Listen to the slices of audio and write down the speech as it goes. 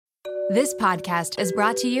This podcast is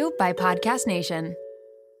brought to you by Podcast Nation.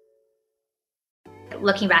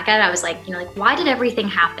 Looking back at it, I was like, why did everything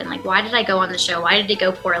happen? Like, why did I go on the show? Why did it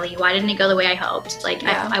go poorly? Why didn't it go the way I hoped? Like,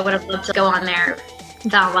 I would have loved to go on there,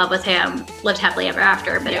 fell in love with him, lived happily ever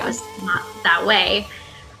after, but it was not that way.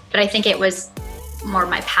 But I think it was more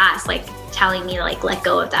my past, like, telling me to, like, let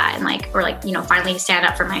go of that and, finally stand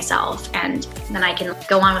up for myself. And then I can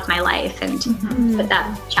go on with my life and put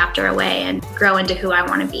that chapter away and grow into who I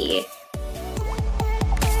want to be.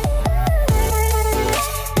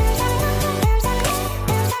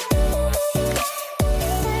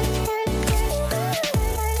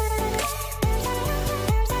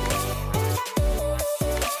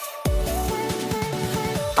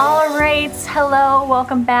 All right, hello,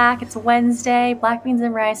 welcome back. It's Wednesday, Black Beans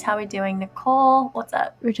and Rice. How are we doing? Nicole, what's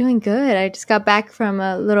up? We're doing good. I just got back from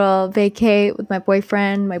a little vacay with my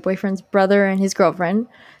boyfriend's brother and his girlfriend.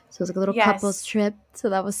 So it was like a little couples trip. So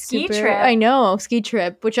that was ski super. Trip. I know, ski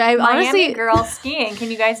trip, which I Miami honestly girl skiing. Can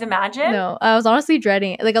you guys imagine? No, I was honestly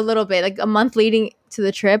dreading it, like a little bit. Like a month leading to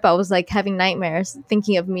the trip, I was like having nightmares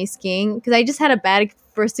thinking of me skiing because I just had a bad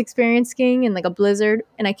first experience skiing in like a blizzard,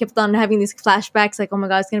 and I kept on having these flashbacks like, oh my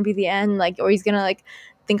god, it's gonna be the end, like, or he's gonna like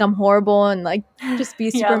think I'm horrible and like just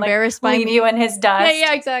be super embarrassed by leave me. You in his dust.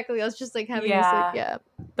 Yeah, exactly. I was just like having this like,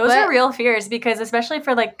 Those are real fears, because especially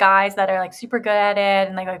for like guys that are like super good at it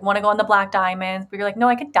and like want to go on the black diamonds, but you're like, no,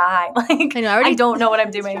 I could die. Like, I know, I don't know what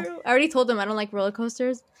I'm doing. I already told him I don't like roller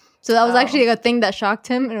coasters, so that was actually like a thing that shocked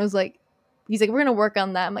him, and it was like, he's like, we're gonna work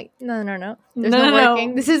on that. I'm like, no. There's no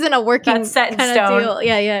working. This isn't a working That's set in kind stone. of deal.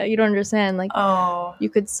 Yeah. You don't understand. Like, you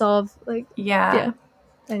could solve like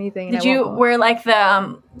anything. Did you wear like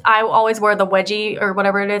the I always wear the wedgie or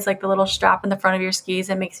whatever it is, like the little strap in the front of your skis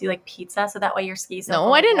that makes you like pizza, so that way your skis don't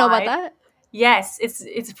No, I didn't know about that. Yes,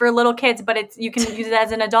 it's for little kids, but you can use it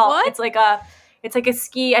as an adult. What? It's like a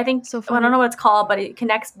ski. I think so I don't know what it's called, but it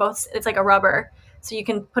connects both. It's like a rubber, so you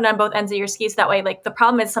can put it on both ends of your skis. So that way, like, the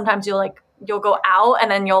problem is sometimes you'll go out and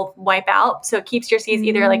then you'll wipe out. So it keeps your skis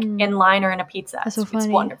either like in line or in a pizza. That's so funny.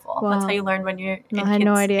 It's wonderful. Wow. That's how you learn when you're in I had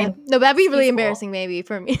no idea. No, that'd be really embarrassing maybe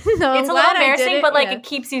for me. No, it's a little embarrassing, but like it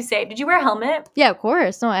keeps you safe. Did you wear a helmet? Yeah, of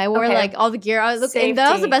course. No, I wore like all the gear. And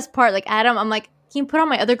that was the best part. Like, Adam, I'm like, can you put on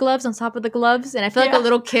my other gloves on top of the gloves? And I feel like a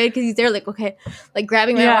little kid because he's there like, okay, like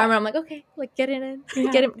grabbing my arm. And I'm like, okay, like get it in.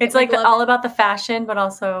 Get it. It's like all about the fashion, but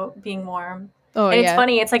also being warm. Oh, and it's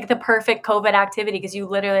funny. It's like the perfect COVID activity because you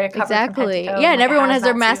literally are covered from head to toe. Yeah, and everyone has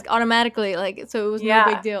their mask automatically. Like, so it was no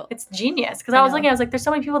big deal. It's genius. Because I was looking, I was like, there's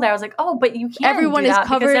so many people there. I was like, oh, but you can't. Everyone is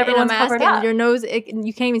covered in a mask, and up. your nose,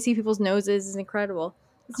 you can't even see people's noses. It's incredible.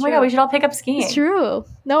 Oh my god, we should all pick up skiing. It's true.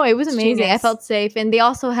 No, it was amazing. Genius. I felt safe, and they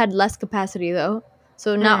also had less capacity though,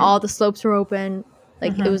 so not all the slopes were open.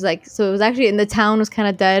 Like it was like, so it was actually, in the town was kind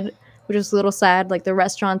of dead, which was a little sad. Like the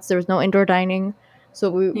restaurants, there was no indoor dining.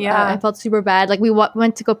 So I felt super bad. Like we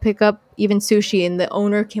went to go pick up even sushi, and the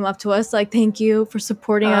owner came up to us like, "Thank you for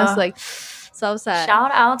supporting us." Like, so sad.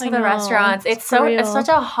 Shout out to the restaurants. It's such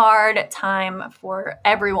a hard time for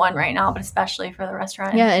everyone right now, but especially for the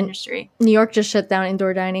restaurant industry. New York just shut down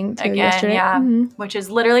indoor dining again. Yesterday. Which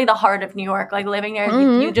is literally the heart of New York. Like living there,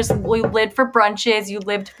 you lived for brunches, you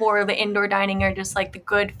lived for the indoor dining or just like the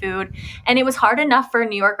good food. And it was hard enough for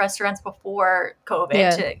New York restaurants before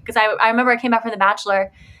COVID. Because I remember I came back from The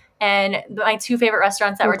Bachelor, and my two favorite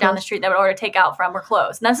restaurants that were down the street that I would order takeout from were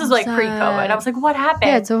closed. And this is like pre-COVID. I was like, what happened?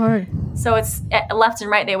 Yeah, it's so hard. So it's left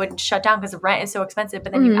and right, they would shut down because the rent is so expensive.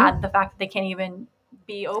 But then you add the fact that they can't even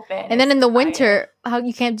be open. And then in the winter, how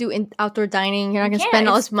you can't do outdoor dining. You're not going to spend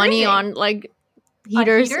all this money on like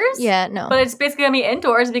heaters. Yeah, no. But it's basically going to be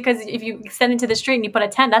indoors, because if you extend it to the street and you put a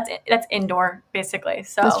tent, that's indoor basically.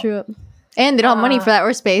 So that's true. And they don't have money for that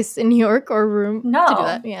or space in New York or room to do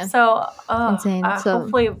that. Yeah. So insane.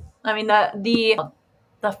 Hopefully, I mean the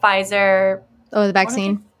Pfizer. Oh, the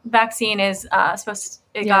vaccine. Vaccine is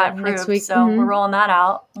it got approved next week. So we're rolling that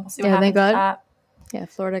out. We'll see what happens with that. Yeah,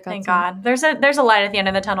 Florida got Thank God. There's a light at the end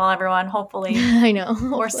of the tunnel, everyone. Hopefully. I know.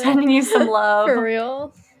 We're sending you some love. For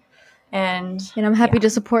real. And I'm happy to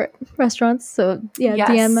support restaurants. So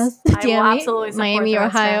DM us. I will absolutely support Miami,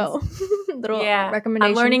 Ohio. Little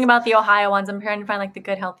recommendations. I'm learning about the Ohio ones. I'm trying to find like the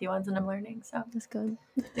good, healthy ones, and I'm learning. So that's good.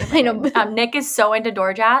 I know. Nick is so into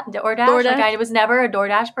DoorDash. Like, I was never a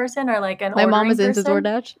DoorDash person or like an. My mom was person. into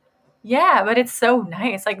DoorDash. Yeah, but it's so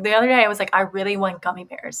nice. Like the other day, I was like, I really want gummy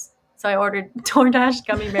bears. So I ordered DoorDash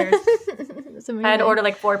gummy bears. I had to order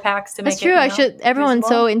like 4 packs to make it. That's true. Everyone's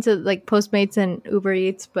so into like Postmates and Uber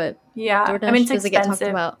Eats, but DoorDash I mean, it's doesn't get talked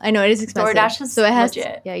about. I know it is expensive. DoorDash is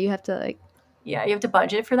legit. You have to like. Yeah, you have to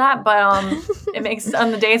budget for that, but it makes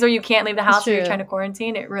on the days where you can't leave the house or you're trying to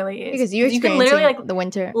quarantine, it really is because you can literally like the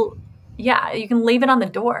winter. Yeah, you can leave it on the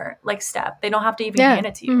door, like step. They don't have to even hand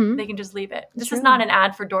it to you. Mm-hmm. They can just leave it. This is not an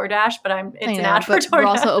ad for DoorDash, but it's an ad for DoorDash. We're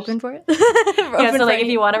also open for it. So like if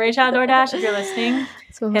you want to reach out to DoorDash, if you're listening,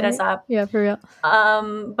 hit us up. Yeah, for real.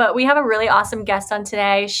 But we have a really awesome guest on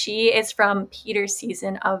today. She is from Peter's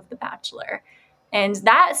season of The Bachelor. And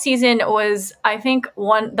that season was, I think,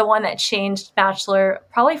 the one that changed Bachelor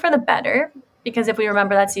probably for the better. Because if we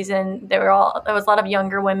remember that season, there was a lot of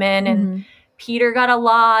younger women and Peter got a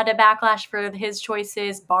lot of backlash for his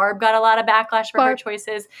choices. Barb got a lot of backlash for her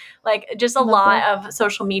choices. Like just a lot of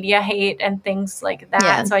social media hate and things like that.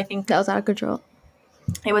 Yeah, so I think that was out of control.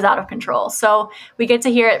 It was out of control. So we get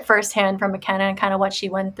to hear it firsthand from Mykenna and kind of what she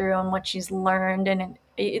went through and what she's learned. And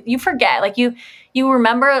you forget, like you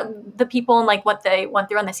remember the people and like what they went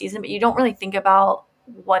through on the season, but you don't really think about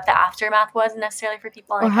what the aftermath was necessarily for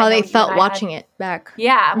people. Or how they felt watching it back.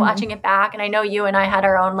 Yeah, watching it back. And I know you and I had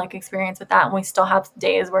our own like experience with that. And we still have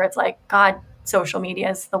days where it's like, God, social media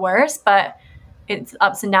is the worst, but it's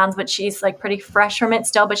ups and downs. But she's like pretty fresh from it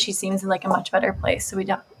still, but she seems in like a much better place. So we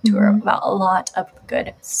talked to her about a lot of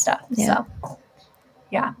good stuff. Yeah. So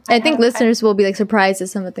yeah. I think listeners will be like surprised at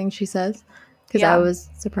some of the things she says. Because I was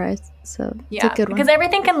surprised. So it's a good one. Because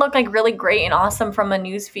everything can look like really great and awesome from a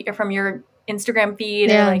news feed or from your Instagram feed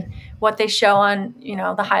or like what they show on,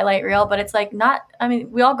 the highlight reel. But it's like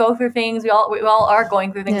we all go through things. We all are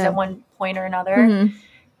going through things at one point or another. Mm-hmm.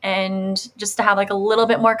 And just to have like a little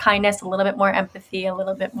bit more kindness, a little bit more empathy, a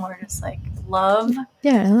little bit more just like love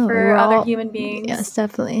for other human beings. Yes,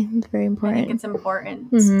 definitely. It's very important. I think it's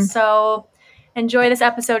important. Mm-hmm. So enjoy this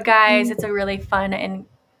episode, guys. It's a really fun and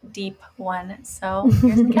deep one. So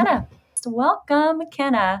here's Mykenna. Welcome,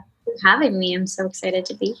 Mykenna. Thanks for having me. I'm so excited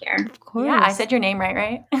to be here. Of course. Yeah, I said your name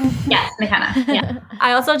right? Yes, Mykenna. Yeah.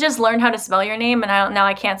 I also just learned how to spell your name, and now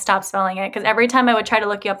I can't stop spelling it because every time I would try to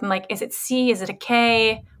look you up, I'm like, is it C? Is it a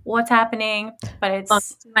K? What's happening? But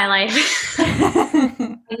it's my life.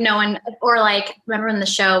 No one, or like, remember when the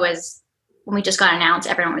show was, when we just got announced,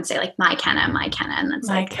 everyone would say like Mykenna, and that's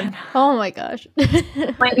Mykenna. Oh my gosh.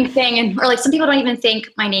 My new thing, or like some people don't even think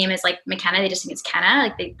my name is like Mykenna, they just think it's Kenna,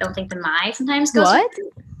 like they don't think the My sometimes goes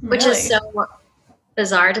which is so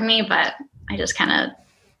bizarre to me, but I just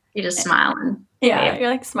you just smile and wave. You're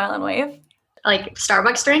like smile and wave. Like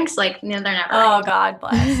Starbucks drinks, like they're never. Oh, God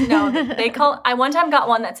bless. No, I one time got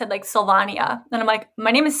one that said like Sylvania, and I'm like, my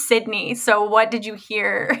name is Sydney. So what did you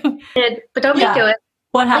hear? But don't do it.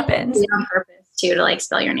 What happened? Like, on purpose too, to like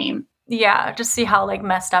spell your name. Yeah, just see how like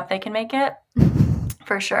messed up they can make it.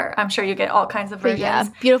 For sure. I'm sure you get all kinds of versions. Yeah,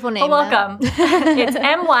 beautiful name. But welcome. It's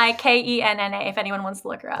Mykenna if anyone wants to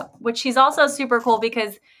look her up. Which she's also super cool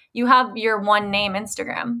because you have your one name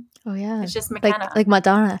Instagram. Oh yeah. It's just Mykenna. Like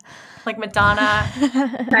Madonna. Like Madonna.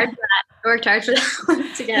 Worked hard for that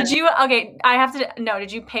one together.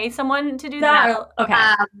 Did you pay someone to do that? No. Okay.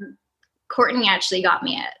 Courtney actually got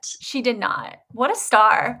me it. She did not. What a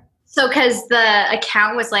star. So, because the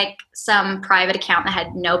account was like some private account that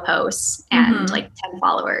had no posts and like 10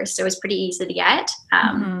 followers. So it was pretty easy to get.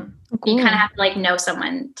 You kind of have to like know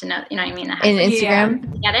someone to know, you know what I mean? In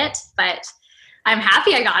Instagram. To get it. But I'm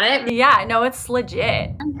happy I got it. Yeah, no, it's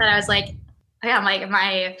legit. But I was like, I'm like,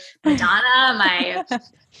 my Madonna, my...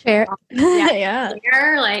 Fair.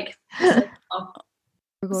 Fair, like...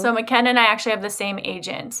 So Mykenna and I actually have the same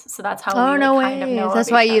agent, so that's how we kind of know.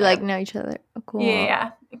 That's why you like know each other. Oh, cool.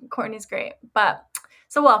 Yeah. Courtney's great, but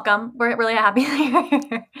so welcome. We're really happy that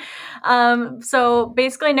you're here. So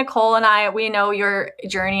basically, Nicole and I, we know your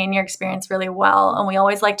journey and your experience really well, and we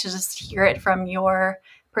always like to just hear it from your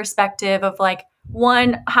perspective of like,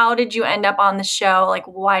 one, how did you end up on the show? Like,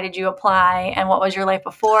 why did you apply, and what was your life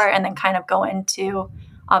before, and then kind of go into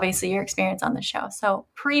obviously your experience on the show. So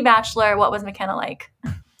pre-Bachelor, what was Mykenna like?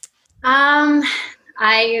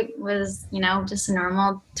 I was, just a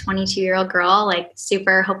normal 22-year-old girl, like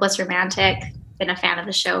super hopeless romantic, been a fan of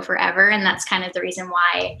the show forever. And that's kind of the reason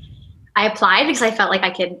why I applied, because I felt like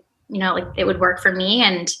I could, like it would work for me.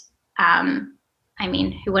 And I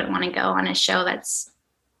mean, who wouldn't want to go on a show that's,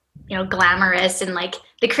 glamorous and like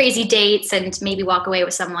the crazy dates and maybe walk away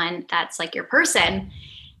with someone that's like your person.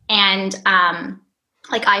 And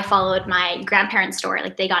like I followed my grandparents' story.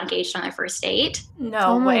 Like they got engaged on their first date.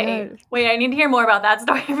 No way. God. Wait, I need to hear more about that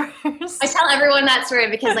story first. I tell everyone that story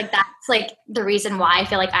because like that's like the reason why I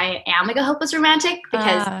feel like I am like a hopeless romantic,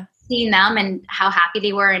 because seeing them and how happy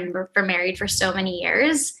they were and were married for so many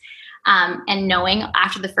years. And knowing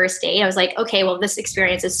after the first date, I was like, okay, well, this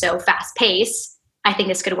experience is so fast paced. I think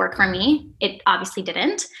this could work for me. It obviously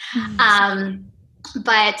didn't.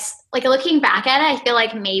 But like looking back at it, I feel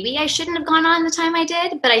like maybe I shouldn't have gone on the time I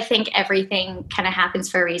did, but I think everything kind of happens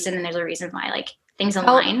for a reason, and there's a reason why like things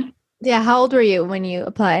align. Yeah, how old were you when you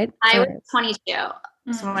applied? I was 22.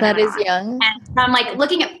 So that is young. And so I'm like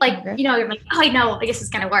looking at like, you're like, oh, I know, I guess it's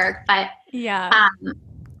going to work. But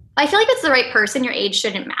I feel like it's the right person. Your age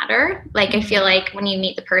shouldn't matter. Like, I feel like when you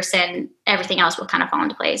meet the person, everything else will kind of fall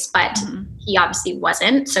into place. But he obviously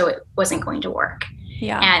wasn't, so it wasn't going to work.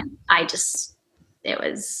 Yeah. And it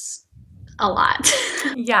was a lot.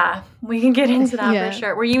 Yeah, we can get into that for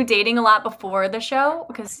sure. Were you dating a lot before the show?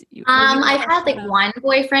 Because I've had like one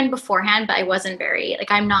boyfriend beforehand, but I wasn't very like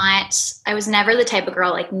I was never the type of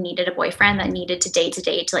girl like needed a boyfriend that needed to date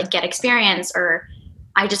to like get experience, or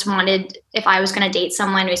I just wanted, if I was going to date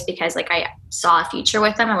someone, it was because like I saw a future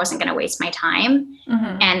with them. I wasn't going to waste my time,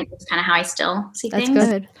 and it's kind of how I still see things. That's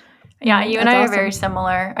good. Yeah, you and I are very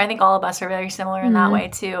similar. I think all of us are very similar in that way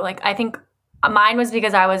too. Like I think mine was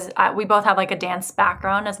because we both have like a dance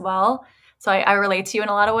background as well. So I relate to you in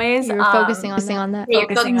a lot of ways. You're focusing on that. Yeah,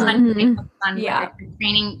 focusing on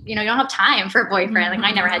training. You don't have time for a boyfriend. Like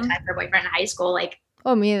I never had time for a boyfriend in high school. Like,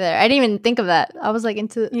 oh, me either. I didn't even think of that. I was like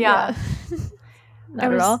into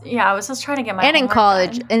Not at all. Yeah, I was just trying to get my and in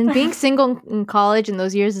college done. And being single in college in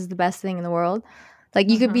those years is the best thing in the world. Like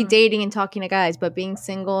you could be dating and talking to guys, but being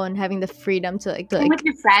single and having the freedom to like and with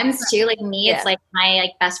your friends too. Like me, it's like my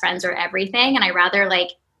like best friends are everything, and I rather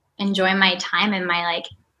like enjoy my time in my like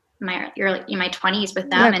my 20s with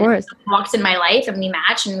them, and walks in my life, and we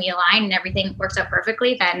match and we align, and everything works out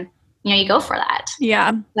perfectly. Then you go for that.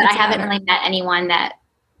 Yeah, but I haven't really met anyone that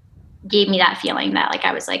gave me that feeling that like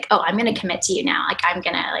I was like, oh, I'm going to commit to you now. Like I'm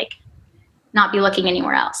going to like not be looking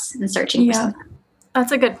anywhere else and searching for something.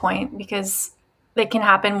 That's a good point, because it can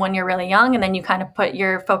happen when you're really young and then you kind of put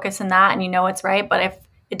your focus in that and it's right. But if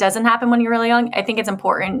it doesn't happen when you're really young, I think it's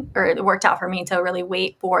important, or it worked out for me to really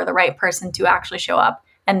wait for the right person to actually show up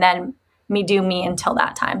and then do me until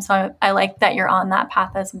that time. So I like that you're on that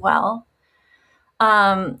path as well.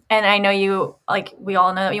 And I know you, like, we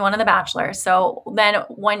all know you wanted The Bachelor. So then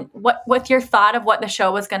what's your thought of what the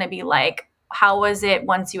show was going to be like? How was it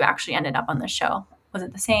once you actually ended up on the show? Was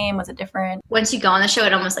it the same? Was it different? Once you go on the show,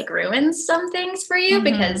 it almost like ruins some things for you,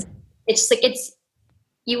 because it's just like,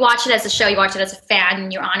 you watch it as a show, you watch it as a fan,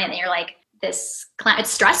 and you're on it and you're like, it's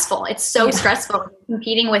stressful. It's so stressful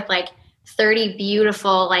competing with like 30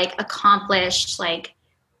 beautiful, like accomplished, like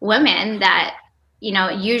women that,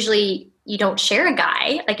 usually you don't share a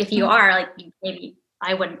guy. Like if you are like, maybe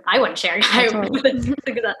I wouldn't share a guy with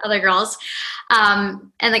the other girls.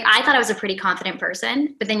 And like, I thought I was a pretty confident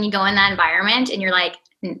person, but then you go in that environment and you're like,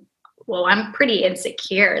 well, I'm pretty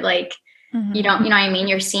insecure. Like, you know what I mean?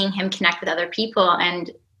 You're seeing him connect with other people and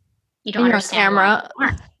you don't understand.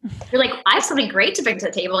 You're like, I have something great to bring to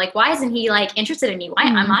the table. Like, why isn't he like interested in me? Why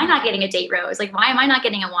am I not getting a date rose? Like, why am I not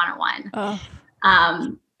getting a one-on-one?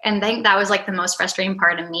 And I think that was like the most frustrating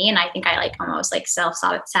part of me. And I think I like almost like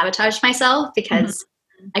self-sabotaged myself, because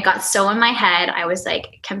I got so in my head. I was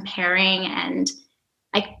like comparing, and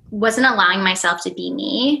I wasn't allowing myself to be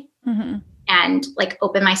me and like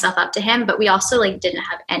open myself up to him. But we also like didn't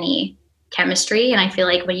have any chemistry. And I feel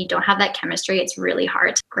like when you don't have that chemistry, it's really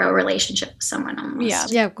hard to grow a relationship with someone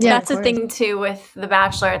almost. Yeah. That's the thing too with The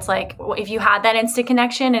Bachelor. It's like, if you had that instant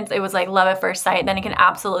connection and it was like love at first sight, then it can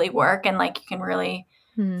absolutely work. And like, you can really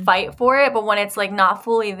fight for it. But when it's like not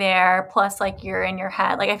fully there, plus like you're in your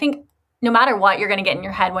head, like I think no matter what, you're going to get in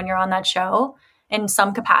your head when you're on that show in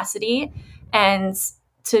some capacity. And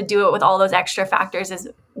to do it with all those extra factors is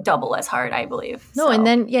double as hard, I believe. No, and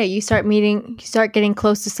then, you start getting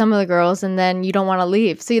close to some of the girls, and then you don't want to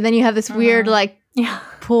leave. So then you have this weird, like,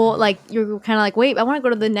 pull, like, you're kind of like, wait, I want to go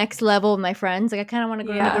to the next level with my friends. Like, I kind of want to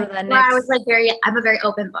go to that next. Well, I was like I'm a very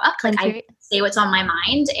open book. Like, I say what's on my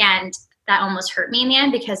mind, and that almost hurt me in the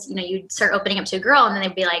end, because you start opening up to a girl and then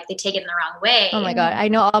they'd be like, they take it in the wrong way. Oh my god, I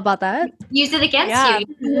know all about that. Use it against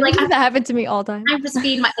you. Like that happened to me all the time. I'm just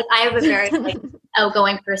being I have a very like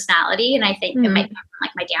outgoing personality, and I think it might be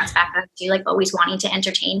like my dance background too, like always wanting to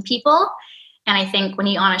entertain people. And I think when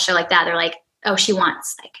you're on a show like that, they're like, oh, she's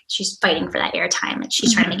fighting for that airtime, like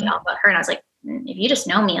she's trying to make it all about her. And I was like, if you just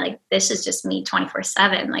know me, like this is just me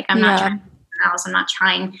 24/7. Like I'm not trying to do anything else. I'm not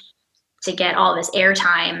trying to get all this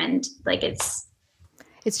airtime, and like it's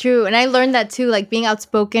true. And I learned that too, like being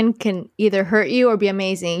outspoken can either hurt you or be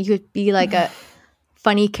amazing. You could be like a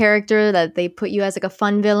funny character that they put you as like a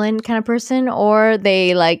fun villain kind of person, or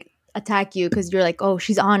they like attack you because you're like, oh,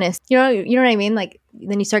 she's honest. You know what I mean? Like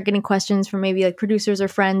then you start getting questions from maybe like producers or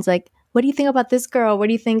friends, like, what do you think about this girl? What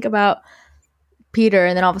do you think about Peter?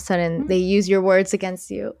 And then all of a sudden they use your words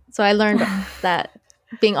against you. So I learned that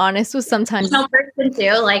being honest was sometimes person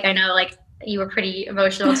too. Like I know like you were pretty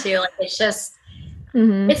emotional too. Like it's just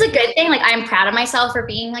it's a good thing. Like I'm proud of myself for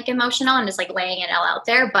being like emotional and just like laying it all out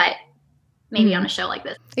there. But maybe on a show like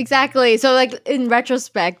this. Exactly. So like in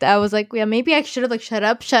retrospect, I was like, yeah, maybe I should have like shut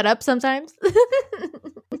up sometimes.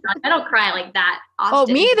 I don't cry like that often.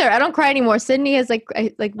 Oh, me either. I don't cry anymore. Sydney is like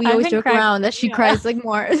we always joke around that she cries like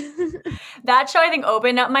more. That show I think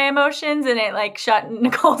opened up my emotions and it like shut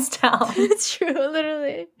Nicole's down. It's true,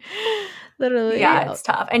 literally. Yeah, it's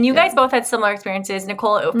tough. And you guys both had similar experiences.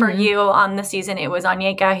 Nicole, for you on the season, it was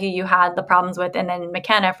Onyeka who you had the problems with, and then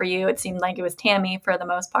Mykenna for you, it seemed like it was Tammy for the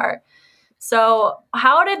most part. So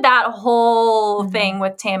how did that whole thing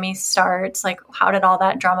with Tammy start? Like, how did all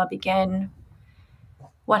that drama begin?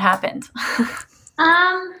 What happened?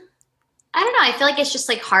 I don't know. I feel like it's just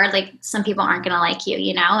like hard. Like some people aren't going to like you,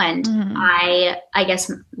 you know? And I guess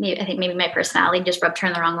I think maybe my personality just rubbed her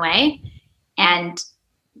in the wrong way, and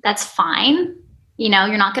that's fine. You know,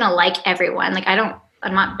 you're not going to like everyone. Like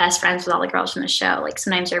I'm not best friends with all the girls from the show. Like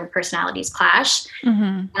sometimes your personalities clash.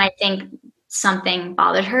 And I think something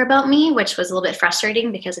bothered her about me, which was a little bit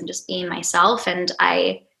frustrating because I'm just being myself. And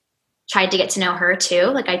I tried to get to know her too.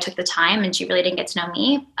 Like I took the time and she really didn't get to know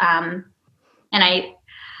me. And I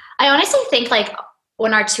honestly think like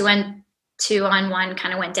when our 2-on-1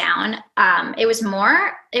 kind of went down,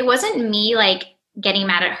 it wasn't me like getting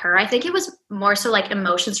mad at her. I think it was more so like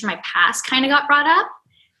emotions from my past kind of got brought up.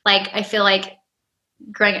 Like I feel like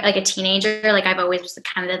growing like a teenager, like I've always was the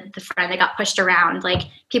kind of the friend that got pushed around, like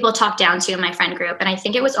people talked down to in my friend group. And I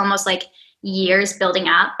think it was almost like years building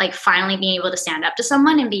up, like finally being able to stand up to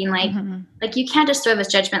someone and being like, like you can't just throw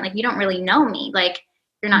this judgment. Like you don't really know me. Like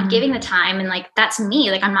you're not giving the time. And like, that's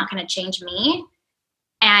me. Like, I'm not going to change me.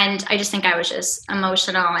 And I just think I was just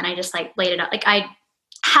emotional and I just like laid it out. Like I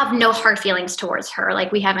have no hard feelings towards her.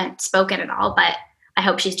 Like we haven't spoken at all, but I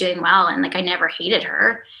hope she's doing well. And like, I never hated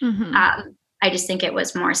her. I just think it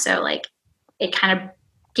was more so like, it kind of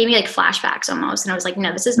gave me like flashbacks almost. And I was like,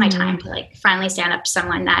 no, this is my time to like finally stand up to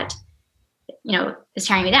someone that, you know, is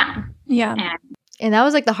tearing me down. Yeah. And that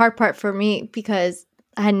was like the hard part for me because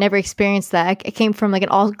I had never experienced that. I came from like an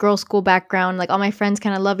all-girls school background. Like all my friends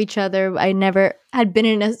kind of love each other. I never had been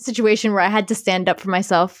in a situation where I had to stand up for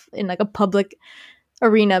myself in like a public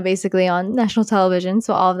arena, basically on national television.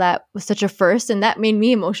 So all of that was such a first, and that made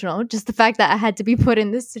me emotional. Just the fact that I had to be put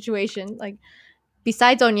in this situation. Like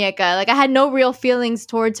besides Onyeka, like I had no real feelings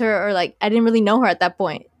towards her, or like I didn't really know her at that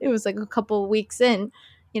point. It was like a couple weeks in.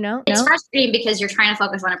 You know, it's frustrating because you're trying to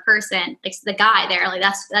focus on a person, like the guy there. Like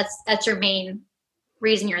that's your main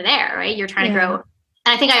reason you're there, right? You're trying to grow. And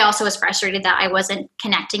I think I also was frustrated that I wasn't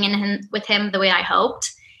connecting with him the way I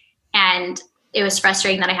hoped. And it was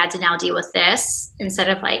frustrating that I had to now deal with this instead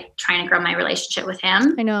of like trying to grow my relationship with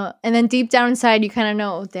him. I know. And then deep down inside, you kind of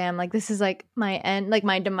know, damn, like this is like my end, like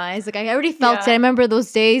my demise. Like I already felt it. I remember those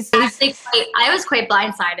days. I was quite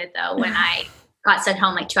blindsided though when I got sent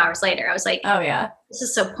home like 2 hours later. I was like, oh yeah, this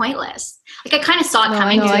is so pointless. Like I kind of saw it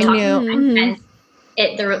coming. I knew.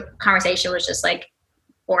 And the conversation was just like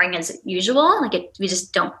boring as usual. Like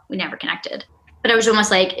we never connected. But it was almost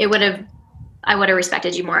like I would have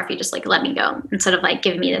respected you more if you just like let me go instead of like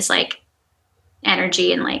giving me this like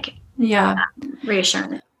energy and like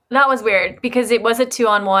reassurance. That was weird because it was a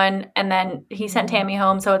 2-on-1 and then he sent Tammy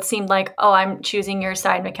home. So it seemed like, oh, I'm choosing your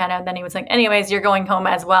side, Mykenna. And then he was like, anyways, you're going home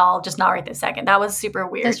as well. Just not right this second. That was super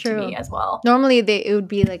weird to me as well. Normally it would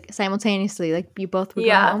be like simultaneously, like you both would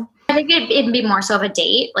go home. I think it'd be more so of a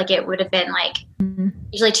date. Like it would have been like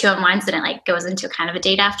usually 2-on-1s, then it like goes into kind of a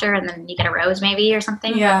date after and then you get a rose maybe or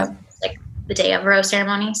something. Yeah. Like the day of a rose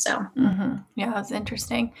ceremony. So yeah, that's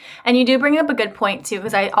interesting. And you do bring up a good point too,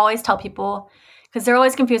 because I always tell people, because they're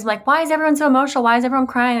always confused. I'm like, why is everyone so emotional? Why is everyone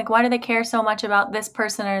crying? Like, why do they care so much about this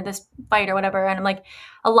person or this fight or whatever? And I'm like,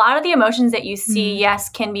 a lot of the emotions that you see, yes,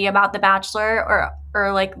 can be about The Bachelor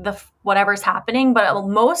or like the whatever's happening, but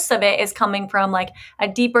most of it is coming from like a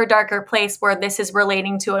deeper, darker place where this is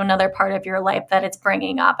relating to another part of your life that it's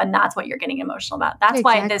bringing up, and that's what you're getting emotional about. That's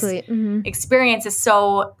why this experience is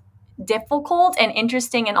so difficult and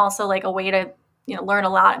interesting, and also like a way to learn a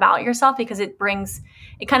lot about yourself, because it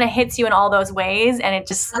kind of hits you in all those ways, and it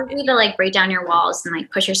just you need to like break down your walls and like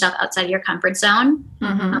push yourself outside of your comfort zone,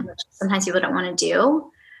 which sometimes people don't want to do,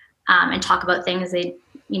 and talk about things they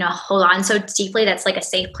hold on so deeply. That's like a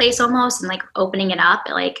safe place almost, and like opening it up,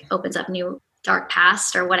 it like opens up new dark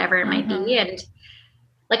past or whatever it might be. And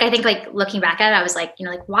like I think like looking back at it, I was like,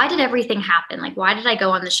 like why did everything happen? Like why did I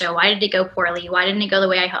go on the show? Why did it go poorly? Why didn't it go the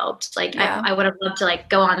way I hoped? Like I would have loved to like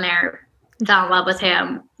go on there, fell in love with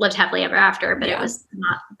him, lived happily ever after, but it was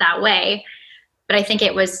not that way. But I think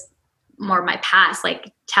it was more my past,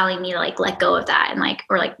 like telling me to like let go of that and like,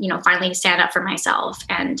 or like, finally stand up for myself,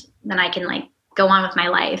 and then I can like go on with my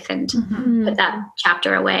life and put that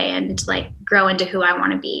chapter away and like grow into who I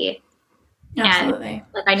want to be. Absolutely. And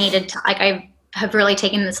like I needed to, like I have really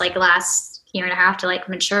taken this like last year and a half to like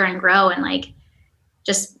mature and grow and like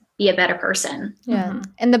just be a better person. Yeah.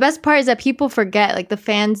 And the best part is that people forget, like the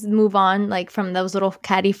fans move on like from those little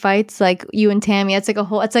catty fights, like you and Tammy. It's like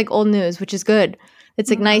it's like old news, which is good. It's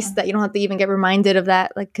like nice that you don't have to even get reminded of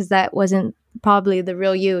that, like, because that wasn't probably the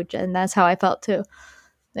real you. And that's how I felt too.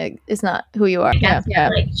 Like, it's not who you are. Yeah.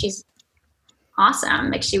 Like she's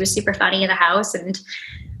awesome. Like she was super funny in the house and,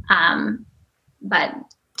 but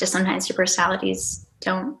just sometimes your personalities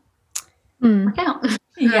don't work out.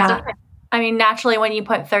 Yeah. Okay. I mean, naturally, when you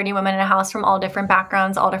put 30 women in a house from all different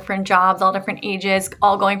backgrounds, all different jobs, all different ages,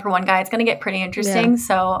 all going for one guy, it's going to get pretty interesting. Yeah.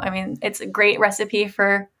 So, I mean, it's a great recipe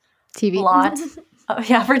for TV. Lots.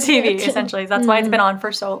 For TV, essentially. That's why it's been on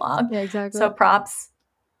for so long. Yeah, exactly. So props.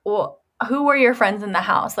 Well, who were your friends in the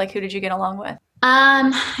house? Like, who did you get along with?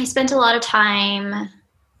 I spent a lot of time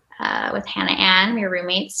with Hannah Ann. We were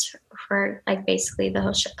roommates for like basically the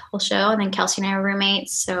whole show. And then Kelsey and I were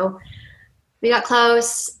roommates. So we got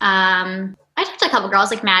close. I talked to a couple girls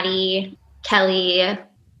like Maddie, Kelly,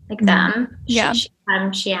 like them. Yeah.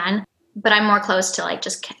 Sheehan. But I'm more close to like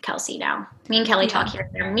just Kelsey now. Me and Kelly talk here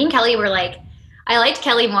and there. Me and Kelly were like, I liked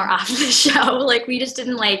Kelly more off the show. Like we just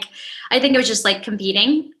didn't like, I think it was just like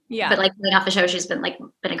competing. Yeah. But like off the show, she's been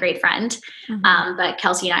a great friend. But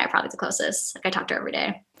Kelsey and I are probably the closest. Like I talk to her every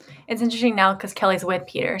day. It's interesting now because Kelly's with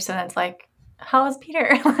Peter. So that's like, how is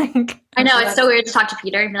Peter? Like, I know it's so weird to talk to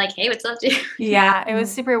Peter and be like, hey, what's up, dude? Yeah, it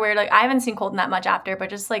was super weird. Like I haven't seen Colton that much after, but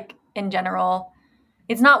just like in general,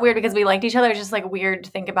 it's not weird because we liked each other. It's just like weird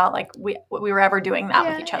to think about like we were ever doing that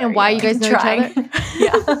with each other. And why you guys know each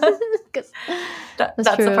other.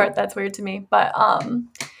 That's the part that's weird to me. But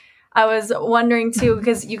I was wondering too,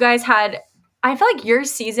 because you guys I feel like your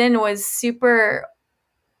season was super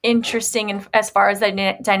interesting as far as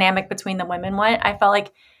the dynamic between the women went. I felt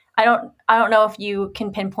like I don't know if you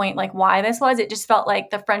can pinpoint like why this was. It just felt like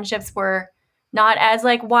the friendships were not as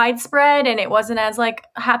like widespread and it wasn't as like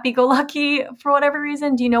happy-go-lucky for whatever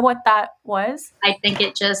reason. Do you know what that was? I think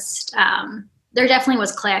it just there definitely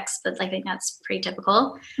was cliques, but I think that's pretty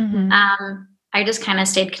typical. I just kind of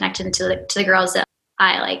stayed connected to the girls that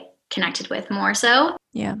I like connected with more so.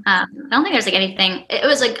 Yeah. I don't think there's like anything. It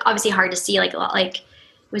was like obviously hard to see like a lot, like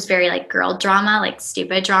it was very like girl drama, like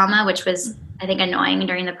stupid drama, which was I think annoying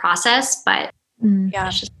during the process, but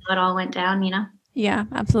that's just how it all went down, you know? Yeah,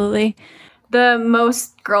 absolutely. The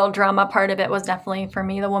most girl drama part of it was definitely for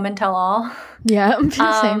me, the woman tell all. Yeah.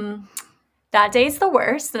 Same. That day's the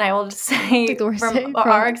worst. And I will just say from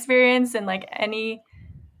our experience and like any,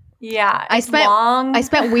 I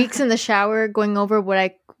spent weeks in the shower going over what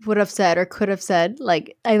I would have said or could have said.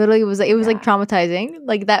 Like I literally it was like traumatizing.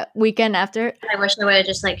 Like that weekend after. I wish I would have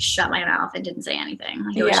just like shut my mouth and didn't say anything.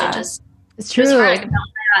 Like I wish I just. It's true.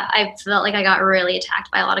 I felt like I got really attacked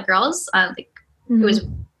by a lot of girls. It was,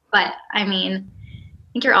 but I mean,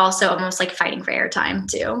 I think you're also almost like fighting for airtime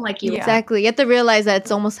too. Like you exactly. You have to realize that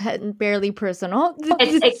it's almost barely personal.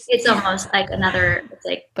 It's almost like another. It's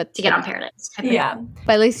like, but to get on Paradise. Yeah,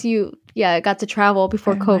 but at least you got to travel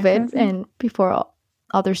before COVID and before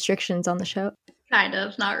all the restrictions on the show. Kind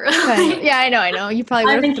of, not really. Yeah, I know. You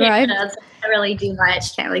probably would have thrived. I really do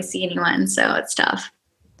much. Can't really see anyone, so it's tough.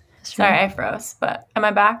 Sorry, I froze, but am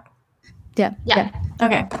I back? Yeah.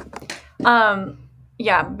 Okay.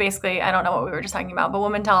 Basically, I don't know what we were just talking about, but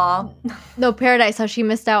woman tell all. No, Paradise, how she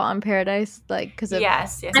missed out on Paradise, like, because of...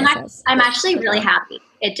 Yes. I'm actually really happy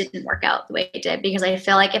it didn't work out the way it did, because I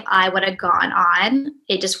feel like if I would have gone on,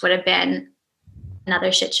 it just would have been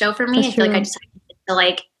another shit show for me. I feel like I just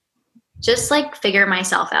had to, just figure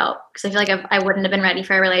myself out, because I feel like I wouldn't have been ready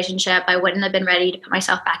for a relationship. I wouldn't have been ready to put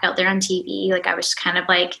myself back out there on TV. Like, I was just kind of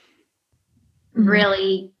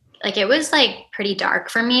really, it was pretty dark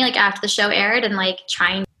for me, after the show aired, and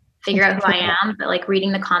trying to figure out who I am, but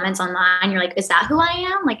reading the comments online, you're like, is that who I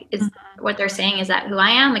am? Is what they're saying, is that who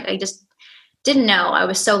I am? I just didn't know. I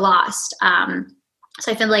was so lost.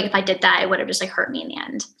 So I feel like if I did that, it would have just hurt me in the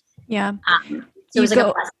end. Yeah. So it was a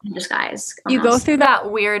blessing in disguise. Almost. You go through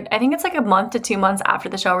that weird, I think it's a month to 2 months after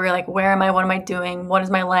the show where you're like, where am I? What am I doing? What is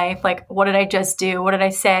my life? What did I just do? What did I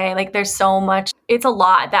say? There's so much. It's a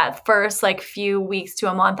lot that first few weeks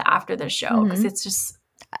to a month after the show, because it's just.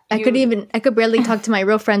 I could barely talk to my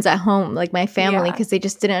real friends at home, my family, because they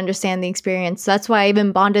just didn't understand the experience. So that's why I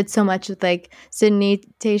even bonded so much with Sydney,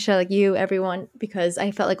 Tasha, you, everyone, because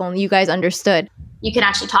I felt like only you guys understood. You can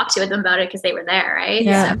actually talk to them about it because they were there, right?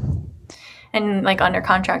 Yeah. So. And under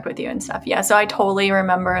contract with you and stuff. Yeah. So I totally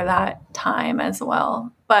remember that time as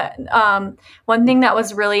well. But one thing that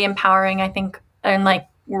was really empowering, I think, and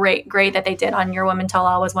great that they did on Your Women Tell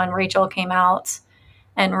All was when Rachel came out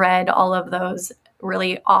and read all of those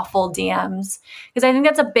really awful DMs, because I think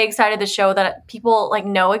that's a big side of the show that people like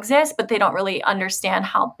know exists, but they don't really understand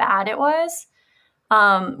how bad it was.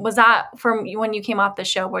 Was that from when you came off the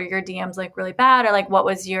show, were your DMs like really bad, or like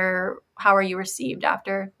how were you received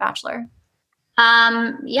after Bachelor?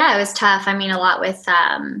 Yeah, it was tough. I mean, a lot with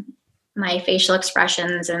my facial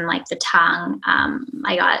expressions and like the tongue.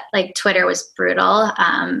 I got like Twitter was brutal.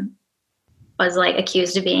 Was like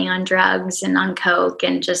accused of being on drugs and on coke,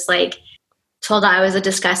 and just like told I was a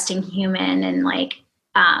disgusting human, and like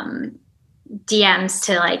DMs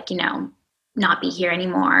to like, you know, not be here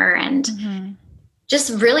anymore, and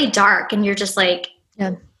just really dark. And you're just like,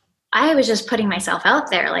 I was just putting myself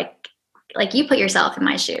out there. Like you put yourself in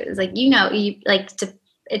my shoes. Like, you know,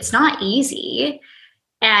 it's not easy.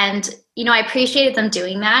 And, you know, I appreciated them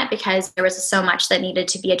doing that because there was so much that needed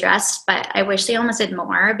to be addressed, but I wish they almost did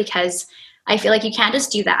more, because I feel like you can't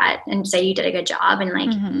just do that and say you did a good job and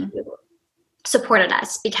like you supported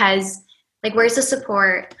us, because like, where's the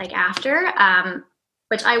support like after?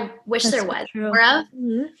 Which I wish there was more of.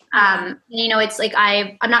 You know, it's like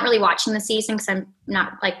I'm not really watching the season because I'm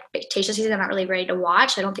not like Tayshia's season. I'm not really ready to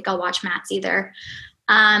watch. I don't think I'll watch Matt's either.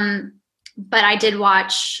 But I did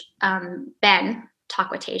watch Ben talk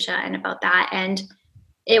with Tayshia and about that, and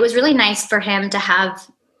it was really nice for him to have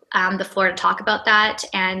the floor to talk about that.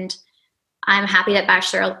 And I'm happy that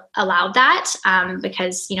Bachelor allowed that,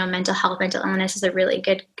 because, you know, mental health, mental illness is a really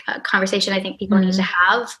good conversation I think people need to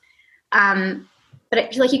have. But I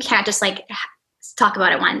feel like you can't just like talk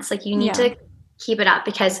about it once. Like you need to keep it up,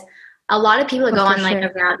 because a lot of people that go on like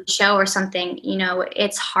a reality show or something, you know,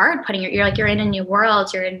 it's hard putting you're in a new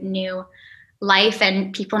world, you're in a new life,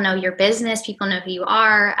 and people know your business, people know who you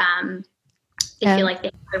are. They feel like they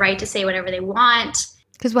have the right to say whatever they want.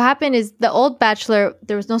 Because what happened is the old Bachelor,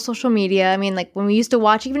 there was no social media. I mean, like when we used to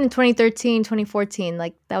watch, even in 2013, 2014,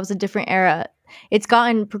 like that was a different era. It's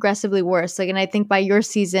gotten progressively worse. Like, and I think by your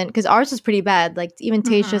season, because ours was pretty bad. Like even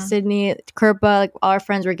Tayshia, Sydney, Kirpa, like all our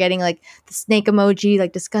friends were getting like the snake emoji,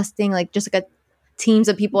 like disgusting, like just like teams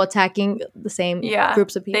of people attacking the same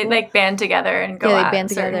groups of people. They like band together and go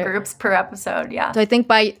at certain groups per episode. Yeah. So I think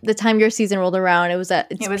by the time your season rolled around, it was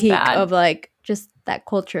at its peak bad. Of like just that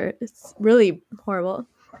culture. It's really horrible.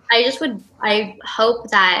 I hope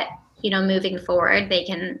that, you know, moving forward, they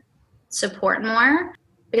can support more,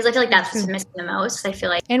 because I feel like that's what's missing the most. I feel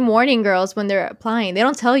like, and warning girls when they're applying, they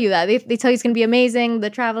don't tell you that. They tell you it's gonna be amazing, the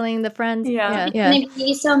traveling, the friends. It's gonna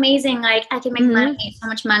be so amazing. Like I can make money, so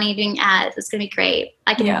much money doing ads. It's gonna be great.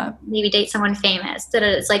 I can maybe date someone famous.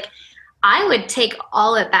 It's like I would take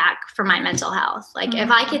all it back for my mental health. Like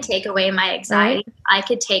if I could take away my anxiety, I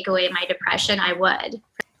could take away my depression, I would.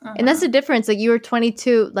 And that's the difference. Like you were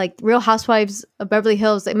 22, like Real Housewives of Beverly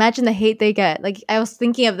Hills. Imagine the hate they get. Like I was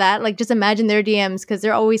thinking of that. Like just imagine their DMs, because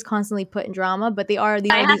they're always constantly put in drama, but they are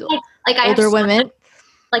these older women.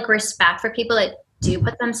 Like respect for people that do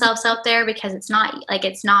put themselves out there, because it's not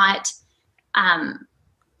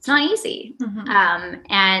easy.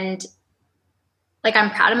 And like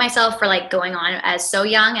I'm proud of myself for like going on as so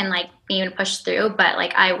young and like being able to push through, but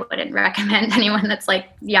like I wouldn't recommend anyone that's like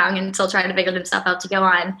young and still trying to figure themselves out to go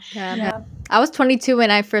on. I was 22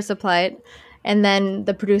 when I first applied, and then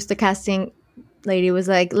the casting lady was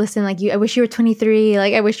like, listen, like I wish you were 23,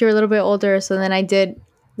 like I wish you were a little bit older. So then I did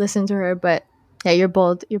listen to her, but yeah, you're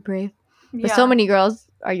bold, you're brave. But so many girls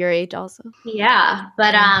are your age also.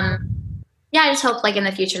 But I just hope like in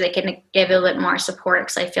the future they can give a little bit more support,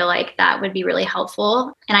 because I feel like that would be really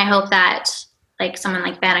helpful. And I hope that like someone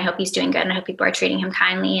like Ben, I hope he's doing good, and I hope people are treating him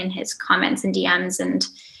kindly in his comments and DMs. And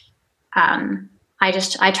I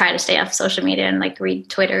try to stay off social media and like read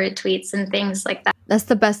Twitter tweets and things like that. That's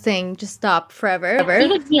the best thing. Just stop forever.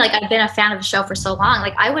 Even me, like I've been a fan of the show for so long.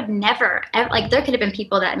 Like I would never, like there could have been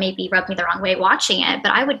people that maybe rubbed me the wrong way watching it,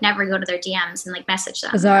 but I would never go to their DMs and like message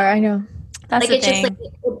them. Bizarre, I know. That's like it's just like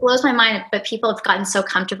it blows my mind, but people have gotten so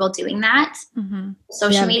comfortable doing that.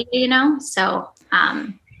 Social media, you know. So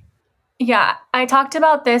yeah, I talked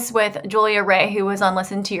about this with Julia Ray, who was on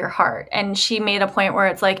Listen to Your Heart, and she made a point where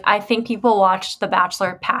it's like, I think people watch The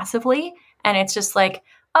Bachelor passively, and it's just like,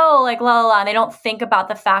 oh, like la la la, and they don't think about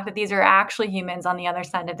the fact that these are actually humans on the other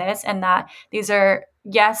side of this, and that these are,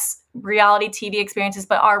 yes, reality TV experiences,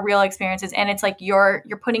 but are real experiences. And it's like you're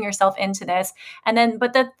putting yourself into this. And then,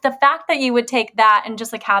 but the fact that you would take that and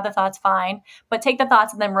just like have the thoughts, fine, but take the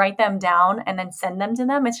thoughts and then write them down and then send them to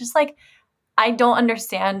them. It's just like, I don't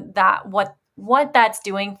understand that what that's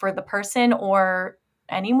doing for the person or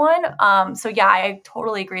anyone. So yeah, I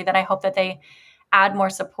totally agree that I hope that they add more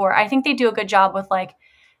support. I think they do a good job with like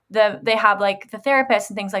they have like the therapist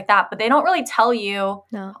and things like that, but they don't really tell you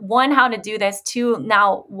one, how to do this, two,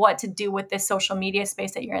 now what to do with this social media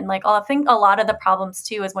space that you're in. Like, I think a lot of the problems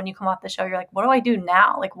too is when you come off the show, you're like, what do I do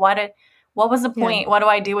now? Like, what was the point? What do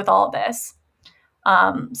I do with all of this?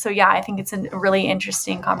 So yeah, I think it's a really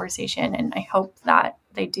interesting conversation, and I hope that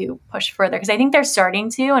they do push further, because I think they're starting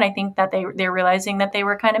to, and I think that they're realizing that they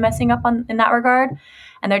were kind of messing up in that regard,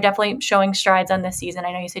 and they're definitely showing strides on this season.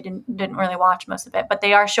 I know you said didn't really watch most of it, but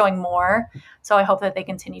they are showing more. So I hope that they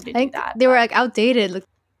continue to do that. They were like outdated. Like,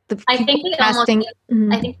 I think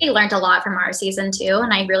they learned a lot from our season too,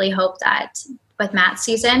 and I really hope that with Matt's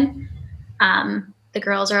season, the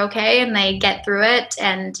girls are okay and they get through it.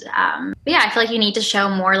 And but yeah, I feel like you need to show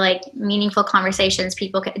more like meaningful conversations.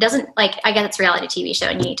 It doesn't, like, I guess it's a reality TV show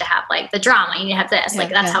and you need to have like the drama, you need to have this,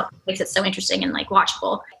 that's how it makes it so interesting and like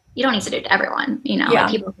watchable. You don't need to do it to everyone,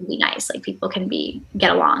 like people can be nice, like people can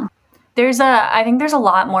get along. I think there's a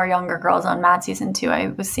lot more younger girls on Matt's season too. I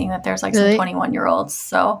was seeing that there's like some 21-year-olds.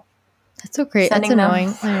 So that's so great. That's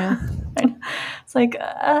annoying. It's like,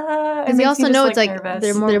 because we also know it's like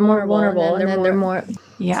they're more vulnerable, and then they're more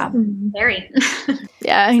very.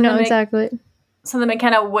 Yeah, I know exactly. So then,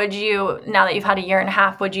 McKenna, would you, now that you've had a year and a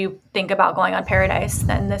half, would you think about going on Paradise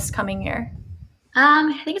then this coming year?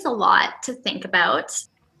 I think it's a lot to think about.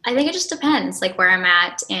 I think it just depends, like where I'm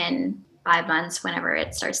at in 5 months, whenever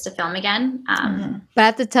it starts to film again. But I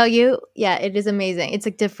have to tell you, it is amazing. It's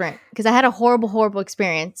like different, because I had a horrible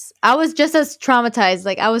experience. I was just as traumatized.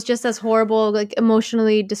 Like I was just as horrible, like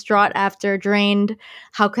emotionally distraught after, drained.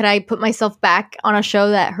 How could I put myself back on a show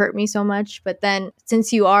that hurt me so much? But then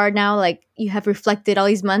since you are now, like you have reflected all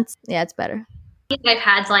these months, it's better. I've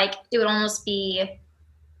had like, it would almost be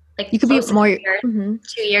like you could be more 2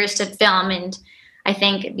 years to film, and I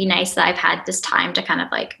think it'd be nice that I've had this time to kind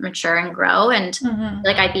of like mature and grow, and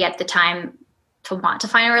like I'd be at the time to want to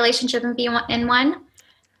find a relationship and be in one.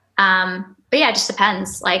 But yeah, it just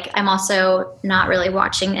depends. Like I'm also not really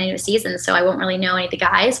watching any of the seasons, so I won't really know any of the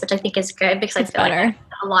guys, which I think is good, because I feel like I had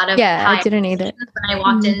a lot of I didn't need it when I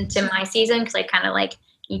walked into my season, because I kind of like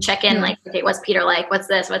you check in like, okay, what's Peter like? What's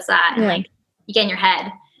this? What's that? And like you get in your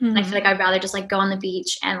head. And I feel like I'd rather just like go on the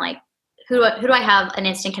beach and like who do I have an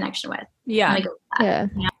instant connection with?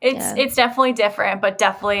 It's definitely different, but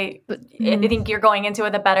definitely I think you're going into it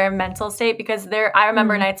with a better mental state, because I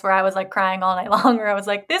remember nights where I was like crying all night long, where I was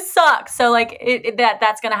like, this sucks. So like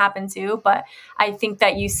that's going to happen too. But I think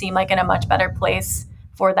that you seem like in a much better place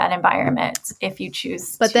for that environment if you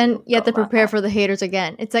choose. But then you have to prepare for the haters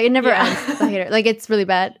again. It's like it never ends. The hater, like it's really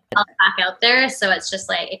bad. I'll back out there, so it's just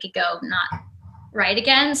like it could go not right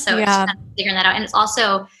again. So it's just kind of figuring that out, and it's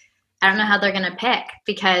also I don't know how they're gonna pick,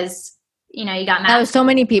 because you got Matt. So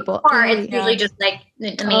many people. Or it's usually just like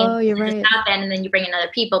the main just happen, and then you bring in other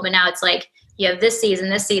people. But now it's like you have this season,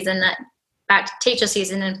 that back to Tasha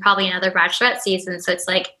season, and probably another Bachelorette season. So it's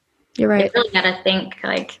like you're right. You really gotta think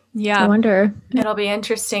like. I wonder. It'll be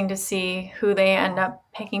interesting to see who they end up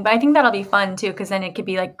picking, but I think that'll be fun too, because then it could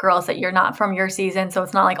be like girls that you're not from your season, so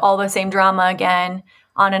it's not like all the same drama again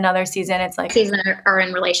on another season. It's like season are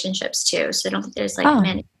in relationships too, so I don't think there's like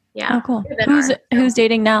many. Yeah. Oh, cool. Who's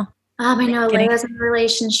dating now? I know Leia's in a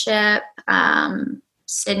relationship.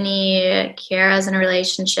 Sydney, Kiara's in a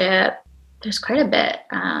relationship. There's quite a bit.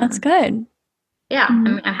 That's good. Yeah,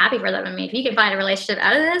 I'm happy for them. I mean, if you can find a relationship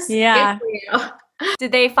out of this, good for you.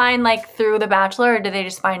 Did they find like through The Bachelor, or did they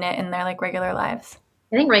just find it in their like regular lives?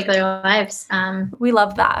 I think regular lives. We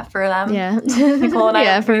love that for them. Yeah. Nicole and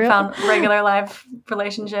I found regular life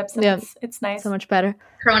relationships. And it's nice. So much better.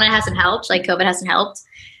 Corona hasn't helped. Like COVID hasn't helped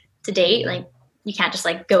to date. Like you can't just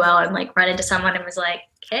like go out and like run into someone and was like,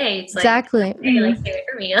 hey, it's like, exactly. Hey, like stay away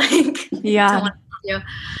from me. Like, don't want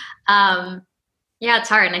to yeah, it's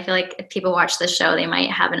hard. And I feel like if people watch this show, they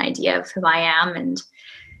might have an idea of who I am. And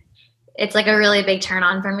it's like a really big turn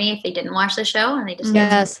on for me if they didn't watch the show and they just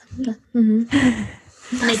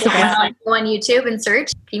and they just want to like go on YouTube and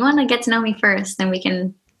search. If you want to get to know me first, then we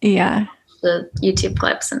can the YouTube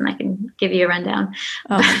clips and I can give you a rundown.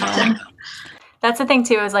 That's the thing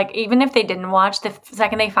too, is like even if they didn't watch, the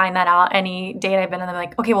second they find that out, any date I've been in, they're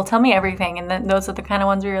like, okay, well tell me everything. And then those are the kind of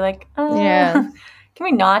ones where you're like, can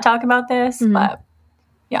we not talk about this? But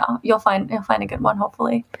yeah, you'll find a good one,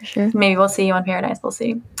 hopefully. For sure. Maybe we'll see you on Paradise. We'll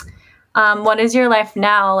see. What is your life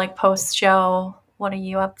now, like post show? What are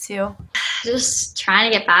you up to? Just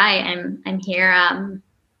trying to get by. I'm here,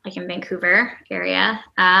 like in Vancouver area.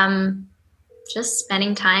 Just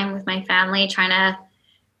spending time with my family, trying to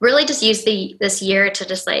really just use this year to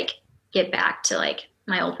just like get back to like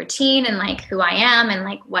my old routine and like who I am and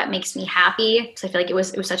like what makes me happy. So I feel like it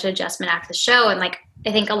was such an adjustment after the show. And like,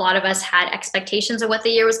 I think a lot of us had expectations of what the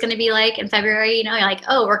year was going to be like in February, you know, you're like,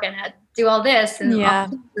 oh, we're going to do all this and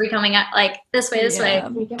we're coming up like this way.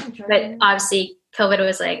 But obviously COVID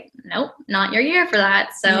was like, nope, not your year for that.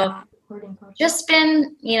 So just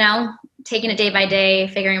been, you know, taking it day by day,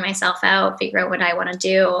 figuring myself out, figure out what I want to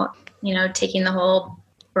do, you know, taking the whole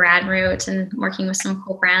brand route and working with some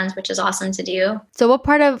cool brands, which is awesome to do. So what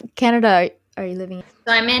part of Canada are you living in?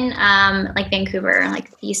 So I'm in like Vancouver,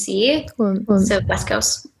 like BC. So West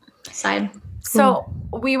Coast side. So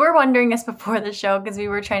we were wondering this before the show because we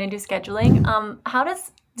were trying to do scheduling.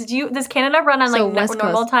 Does Canada run on like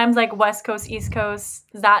normal times, like West Coast, East Coast?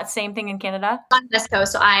 Is that same thing in Canada? On West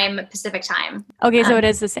Coast, so I'm Pacific time. Okay, so it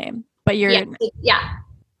is the same, but you're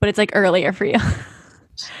but it's like earlier for you.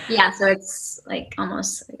 Yeah, so it's like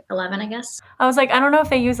almost 11, I guess. I was like, I don't know if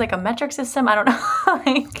they use like a metric system. I don't know.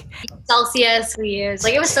 Like Celsius we use.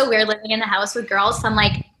 Like it was so weird living in the house with girls. So I'm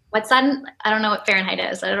like, what's that? I don't know what Fahrenheit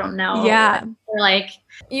is. I don't know. Yeah. Or like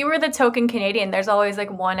you were the token Canadian. There's always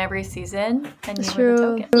like one every season. And That's you were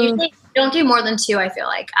the token. Usually don't do more than 2, I feel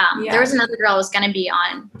like. There was another girl who was going to be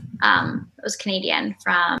on, it was Canadian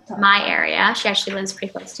from my area. She actually lives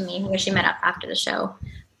pretty close to me. We actually met up after the show.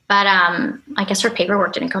 But I guess her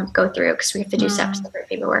paperwork didn't go through because we have to do separate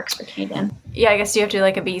paperwork for Canadian. Yeah, I guess you have to do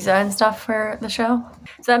like a visa and stuff for the show.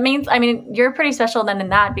 So that means, I mean, you're pretty special then in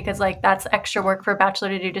that because like that's extra work for a bachelor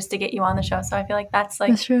to do just to get you on the show. So I feel like that's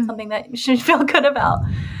like something that you should feel good about,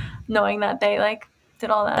 knowing that they like did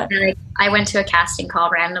all that. And, like, I went to a casting call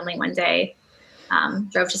randomly one day,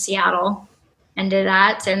 drove to Seattle and did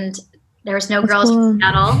that. And there was no girls from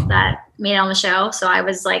Seattle that made it on the show. So I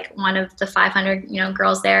was like one of the 500, you know,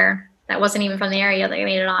 girls there that wasn't even from the area that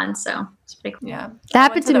made it on. So it's pretty cool. Yeah. That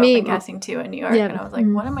happened to me. Open casting too in New York. And I was like,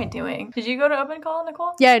 what am I doing? Did you go to open call,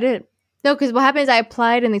 Nicole? Yeah, I did. No, because what happened is I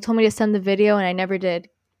applied and they told me to send the video and I never did.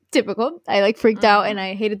 Typical. I like freaked out and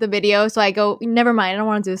I hated the video. So I go, never mind. I don't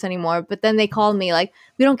want to do this anymore. But then they called me like,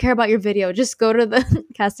 we don't care about your video. Just go to the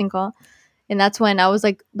casting call. And that's when I was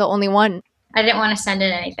like the only one. I didn't want to send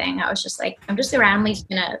in anything. I was just like, I'm just randomly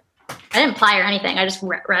I didn't apply or anything. I just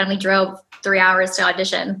randomly drove 3 hours to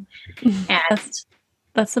audition. And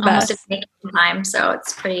that's the best. Time. So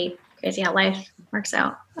it's pretty crazy how life works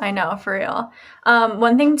out. I know, for real.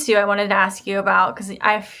 One thing too I wanted to ask you about, because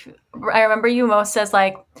I remember you most as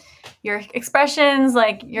like your expressions,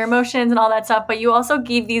 like your emotions and all that stuff, but you also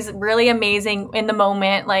gave these really amazing in the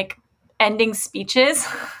moment, like ending speeches,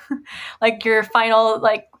 like your final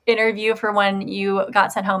like interview for when you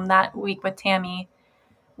got sent home that week with Tammy.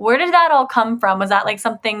 Where did that all come from? Was that like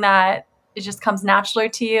something that it just comes naturally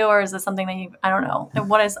to you, or is it something that you, I don't know. And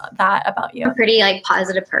what is that about you? I'm a pretty like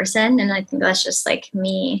positive person. And I think that's just like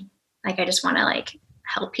me. Like, I just want to like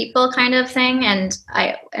help people kind of thing. And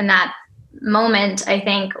in that moment, I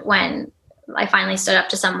think when I finally stood up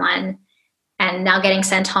to someone and now getting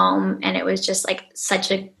sent home, and it was just like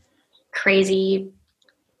such a crazy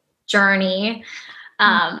journey,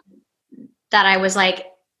 that I was like,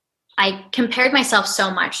 I compared myself so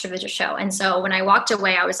much to the show. And so when I walked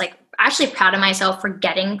away, I was like actually proud of myself for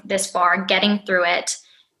getting this far, getting through it,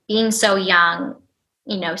 being so young,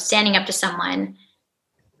 you know, standing up to someone.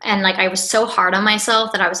 And like, I was so hard on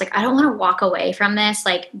myself that I was like, I don't want to walk away from this,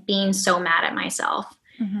 like being so mad at myself.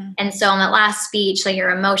 And so in that last speech, like,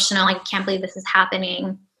 you're emotional, like, I can't believe this is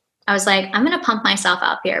happening. I was like, I'm going to pump myself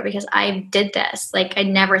up here because I did this. Like, I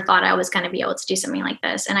never thought I was going to be able to do something like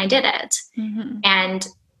this. And I did it. And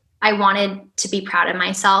I wanted to be proud of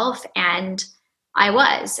myself, and I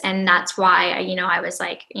was. And that's why, I was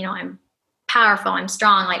like, I'm powerful, I'm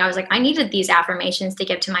strong. Like, I was like, I needed these affirmations to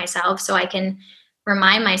give to myself so I can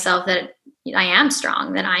remind myself that I am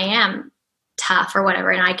strong, that I am tough or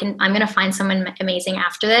whatever. And I'm going to find someone amazing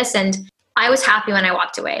after this. And I was happy when I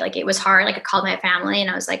walked away. Like, it was hard. Like, I called my family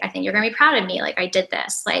and I was like, I think you're going to be proud of me. Like, I did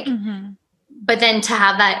this. Like, but then to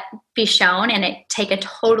have that be shown and it take a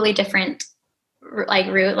totally different like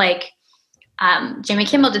route, like, Jimmy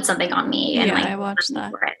Kimmel did something on me, and like, I watched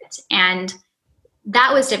that. And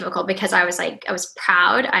that was difficult because I was like, I was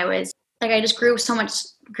proud. I was like, I just grew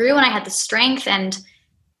and I had the strength. And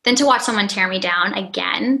then to watch someone tear me down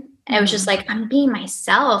again, it was just like, I'm being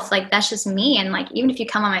myself. Like, that's just me. And like, even if you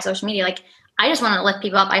come on my social media, like, I just want to lift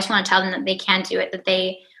people up. I just want to tell them that they can do it, that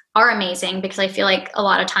they are amazing. Because I feel like a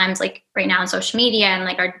lot of times, like right now on social media and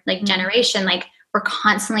like our like generation, like, we're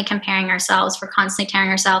constantly comparing ourselves. We're constantly tearing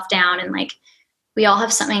ourselves down. And like, we all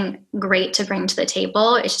have something great to bring to the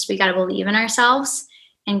table. It's just, we got to believe in ourselves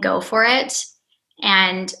and go for it.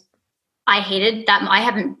 And I hated that. I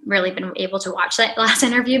haven't really been able to watch that last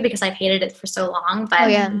interview because I've hated it for so long. But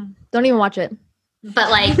don't even watch it.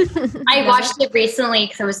 But like, I watched it recently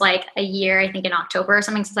because it was like a year, I think in October or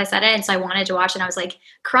something since I said it, and so I wanted to watch it. And I was like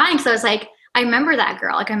crying. So I was like, I remember that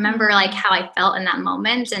girl. Like I remember like how I felt in that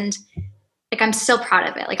moment, and like I'm still proud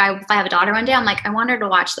of it. Like if I have a daughter one day, I'm like I want her to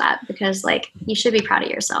watch that because like you should be proud of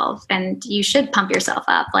yourself and you should pump yourself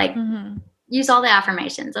up. Like. Use all the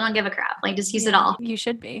affirmations. I don't give a crap. Like just use it all. You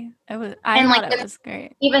should be. I thought it was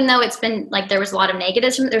great. Even though it's been like there was a lot of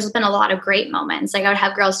negatives, there's been a lot of great moments. Like I would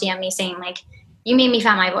have girls DM me saying like, "You made me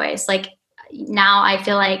find my voice." Like now I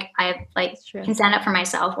feel like I can stand up for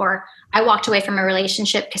myself. Or I walked away from a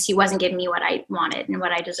relationship because he wasn't giving me what I wanted and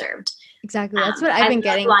what I deserved. Exactly. That's what I've been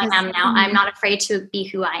getting. Who I am now. I'm not afraid to be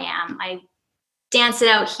who I am. I dance it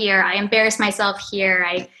out here. I embarrass myself here.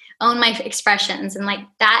 I own my expressions, and like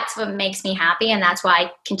that's what makes me happy, and that's why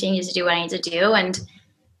I continue to do what I need to do. And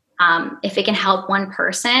if it can help one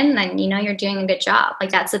person, then you're doing a good job.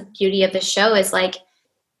 Like that's the beauty of the show is like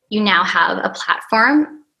you now have a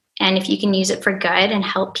platform, and if you can use it for good and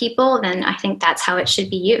help people, then I think that's how it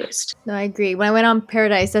should be used. No, I agree. When I went on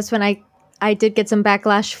Paradise, that's when I did get some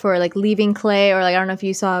backlash for like leaving Clay, or like I don't know if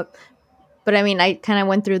you saw it, but I mean I kind of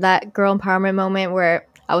went through that girl empowerment moment where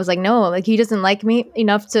I was like, no, like he doesn't like me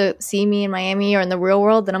enough to see me in Miami or in the real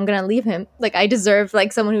world, then I'm going to leave him. Like I deserve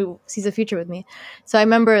like someone who sees a future with me. So I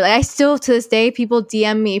remember like I still to this day, people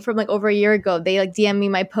DM me from like over a year ago. They like DM me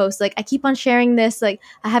my post. Like I keep on sharing this. Like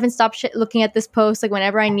I haven't stopped looking at this post. Like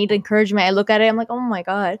whenever I need encouragement, I look at it. I'm like, oh my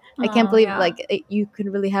God, I can't believe like you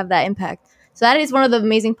could really have that impact. So that is one of the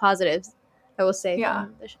amazing positives, I will say. Yeah.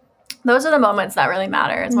 Those are the moments that really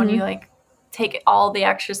matter. It's when you like take all the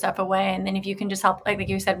extra stuff away, and then if you can just help like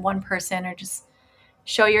you said, one person, or just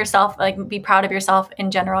show yourself, like be proud of yourself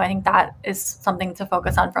in general. I think that is something to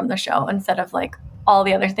focus on from the show instead of like all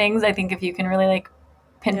the other things. I think if you can really like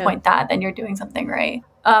pinpoint that, then you're doing something right.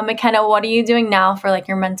 Mykenna, what are you doing now for like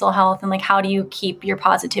your mental health, and like how do you keep your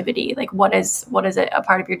positivity? Like what is it a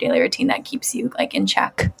part of your daily routine that keeps you like in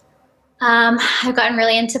check? I've gotten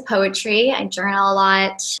really into poetry. I journal a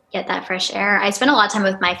lot, get that fresh air. I spend a lot of time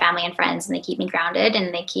with my family and friends, and they keep me grounded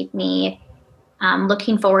and they keep me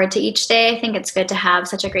looking forward to each day. I think it's good to have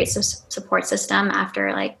such a great support system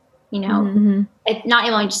after like, not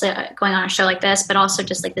only just going on a show like this, but also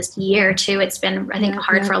just like this year too. It's been, I think,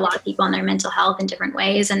 hard for a lot of people in their mental health in different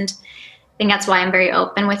ways. And I think that's why I'm very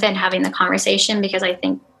open with it and having the conversation, because I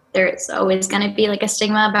think there's always going to be like a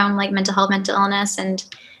stigma around like mental health, mental illness, and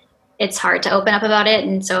it's hard to open up about it.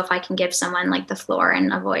 And so if I can give someone like the floor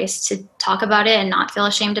and a voice to talk about it and not feel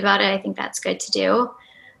ashamed about it, I think that's good to do.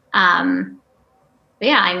 But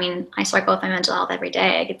yeah, I mean, I struggle with my mental health every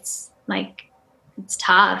day. It's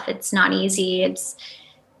tough. It's not easy.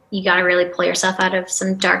 You got to really pull yourself out of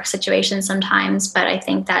some dark situations sometimes. But I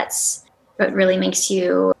think that's what really makes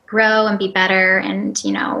you grow and be better, and,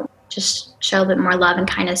 just show a bit more love and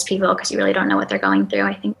kindness to people, because you really don't know what they're going through,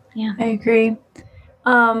 I think. Yeah, I agree.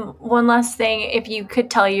 One last thing, if you could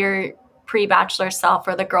tell your pre-Bachelor self,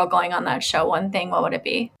 or the girl going on that show, one thing, what would it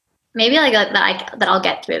be? Maybe like that I'll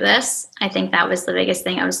get through this. I think that was the biggest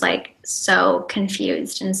thing. I was like so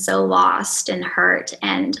confused and so lost and hurt,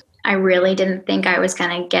 and I really didn't think I was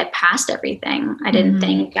going to get past everything. I didn't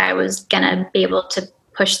think I was going to be able to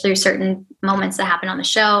push through certain moments that happened on the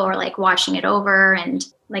show, or like watching it over. And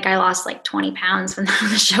like I lost like 20 pounds when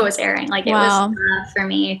the show was airing. Like it was tough for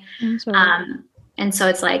me. And so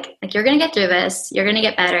it's like you're going to get through this, you're going to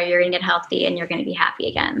get better, you're going to get healthy, and you're going to be happy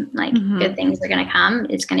again. Like good things are going to come.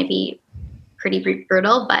 It's going to be pretty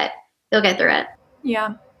brutal, but you'll get through it.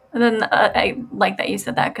 Yeah. And then I like that you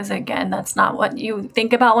said that, because again, that's not what you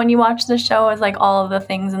think about when you watch the show, is like all of the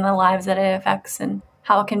things in the lives that it affects, and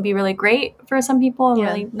how it can be really great for some people and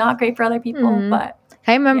really not great for other people. But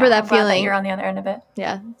I remember that feeling. That you're on the other end of it.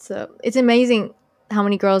 Yeah. So it's amazing how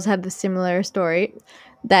many girls have the similar story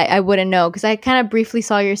that I wouldn't know, because I kind of briefly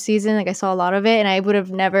saw your season. Like I saw a lot of it, and I would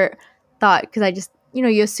have never thought, because I just,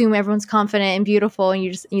 you assume everyone's confident and beautiful, and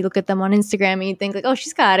you look at them on Instagram and you think like, oh,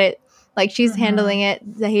 she's got it. Like she's handling it.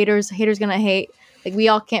 The haters gonna hate. Like we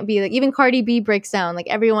all can't be like, even Cardi B breaks down. Like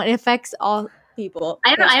everyone, it affects all people.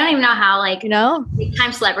 I don't even know how, like, big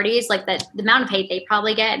time celebrities, like the amount of hate they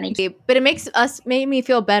probably get, and but it made me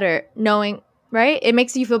feel better knowing, right? It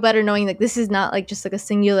makes you feel better knowing like this is not like just like a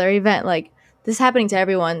singular event. Like this is happening to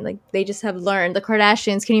everyone. Like they just have learned. The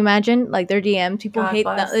Kardashians, can you imagine? Like their DM, people hate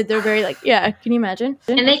them. They're very like, yeah, can you imagine?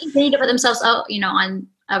 And they continue to put themselves out, on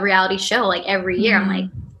a reality show like every year. I'm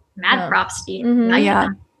like, mad props to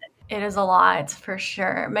you. It is a lot for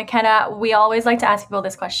sure. Mykenna, we always like to ask people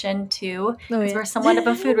this question too, because we're somewhat of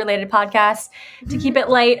a food-related podcast. To keep it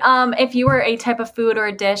light, if you were a type of food or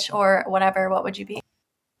a dish or whatever, what would you be?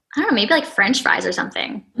 I don't know, maybe like French fries or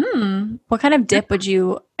something. What kind of dip would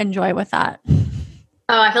you enjoy with that?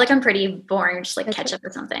 Oh, I feel like I'm pretty boring, just like ketchup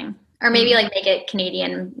or something. Or maybe like make it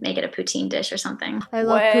Canadian, make it a poutine dish or something. I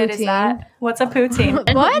love what poutine. Is that? What's a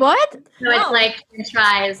poutine? What? So it's like French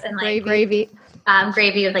fries and like gravy.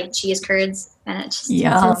 Gravy with like cheese curds, and it's just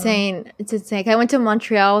It's insane. It's insane. I went to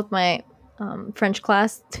Montreal with my French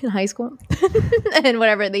class in high school, and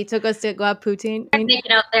whatever they took us to go have poutine. Make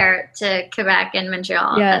it out there to Quebec and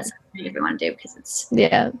Montreal. Yeah. That's something if we want to do because it's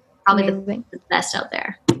probably the best out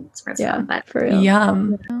there. It's where it's fun, but for real.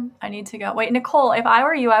 Yum. I need to go. Wait, Nicole, if I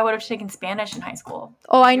were you, I would have taken Spanish in high school.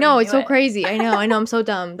 Oh, I know. It's so crazy. I know. I'm so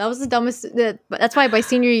dumb. That was the dumbest. That's why by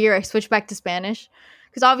senior year I switched back to Spanish.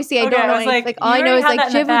 Because obviously I don't know anything. Like all I know is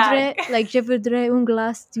like je voudrais un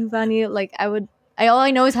glace du vanille. Like all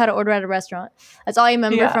I know is how to order at a restaurant. That's all I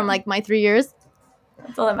remember from like my 3 years.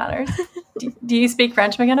 That's all that matters. Do you speak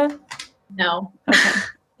French, Mykenna? No. Okay.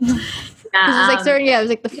 It was like certain, it was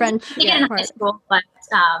like the French. In high school, but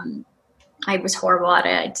I was horrible at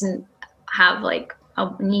it. I didn't have like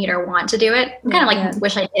a need or want to do it. I kind of like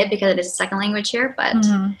wish I did because it is a second language here, but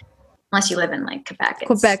unless you live in like Quebec,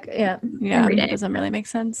 every day. It doesn't really make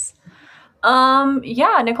sense. Nicole, you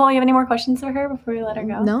have any more questions for her before we let her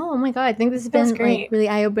go? No, oh my god, I think this has been like really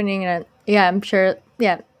eye-opening, and I'm sure.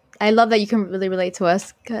 I love that you can really relate to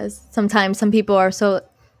us because sometimes some people are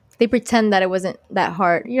they pretend that it wasn't that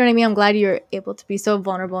hard. You know what I mean? I'm glad you're able to be so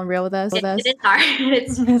vulnerable and real with us. It is hard.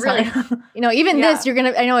 It's really hard. Even this, you're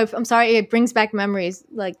gonna. I know. I'm sorry. It brings back memories.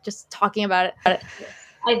 Like just talking about it.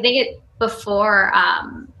 I think before.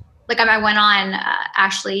 I went on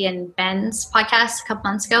Ashley and Ben's podcast a couple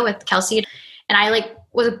months ago with Kelsey, and I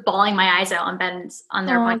was bawling my eyes out on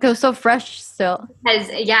their podcast. It was so fresh still. Because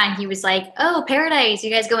and he was like, "Oh, Paradise, you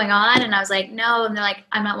guys going on?" And I was like, "No." And they're like,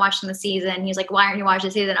 "I'm not watching the season." He was like, "Why aren't you watching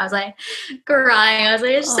the season?" I was like, crying. I was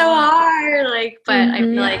like, "It's so hard." But I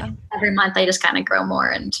feel like every month I just kind of grow more,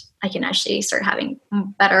 and I can actually start having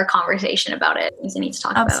better conversation about it. Things I need to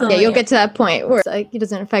talk about. Yeah, you'll get to that point where it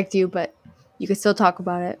doesn't affect you, but you can still talk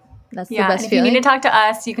about it. That's the best feeling. If you need to talk to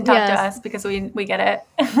us, you can talk to us because we get it.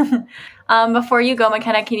 Before you go,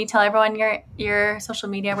 Mykenna, can you tell everyone your social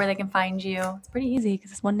media where they can find you? It's pretty easy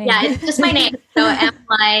because it's one name. Yeah, it's just my name. So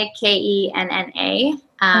Mykenna.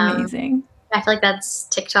 Amazing. I feel like that's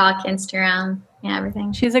TikTok, Instagram,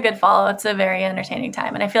 everything. She's a good follow. It's a very entertaining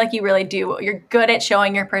time. And I feel like you really do. You're good at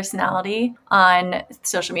showing your personality on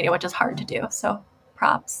social media, which is hard to do. So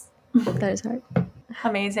props. That is hard.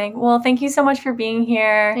 Amazing. Well, thank you so much for being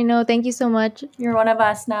here. I know. Thank you so much. You're one of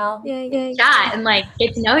us now. Yay. Yeah, and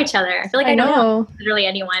get to know each other. I feel like I don't know literally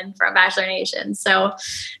anyone from Bachelor Nation. So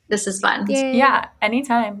this is fun. Yay. Yeah,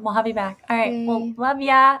 anytime. We'll have you back. All right. Yay. Well, love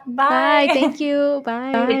ya. Bye. Thank you.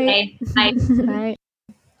 Bye. Bye. Bye.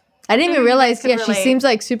 I didn't even realize. Yeah, she seems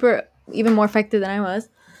like even more affected than I was.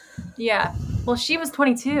 Yeah. Well, she was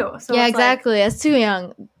 22. So yeah, exactly. That's too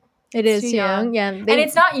young. It is too young. Yeah. And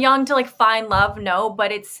it's not young to find love, no,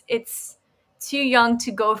 but it's too young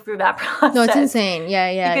to go through that process. No, it's insane.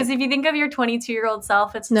 Yeah. Because if you think of your 22-year-old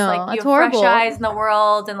self, it's just you have horrible. Fresh eyes in the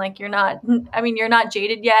world and you're not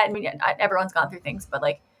jaded yet. I mean, everyone's gone through things, but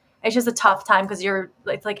it's just a tough time because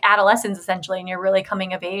it's like adolescence essentially, and you're really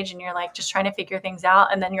coming of age and you're just trying to figure things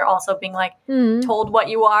out. And then you're also being told what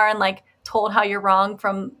you are and told how you're wrong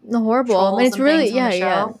from the horrible. And it's really,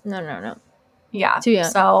 No. Yeah. Too young.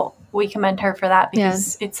 So we commend her for that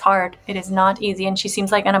because it's hard. It is not easy. And she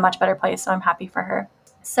seems in a much better place. So I'm happy for her.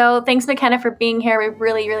 So thanks, Mykenna, for being here. We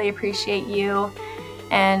really, really appreciate you.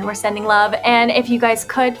 And we're sending love. And if you guys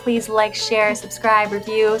could, please share, subscribe,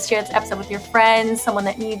 review, share this episode with your friends, someone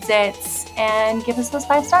that needs it, and give us those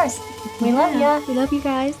 5 stars. We love you. We love you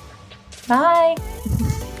guys. Bye.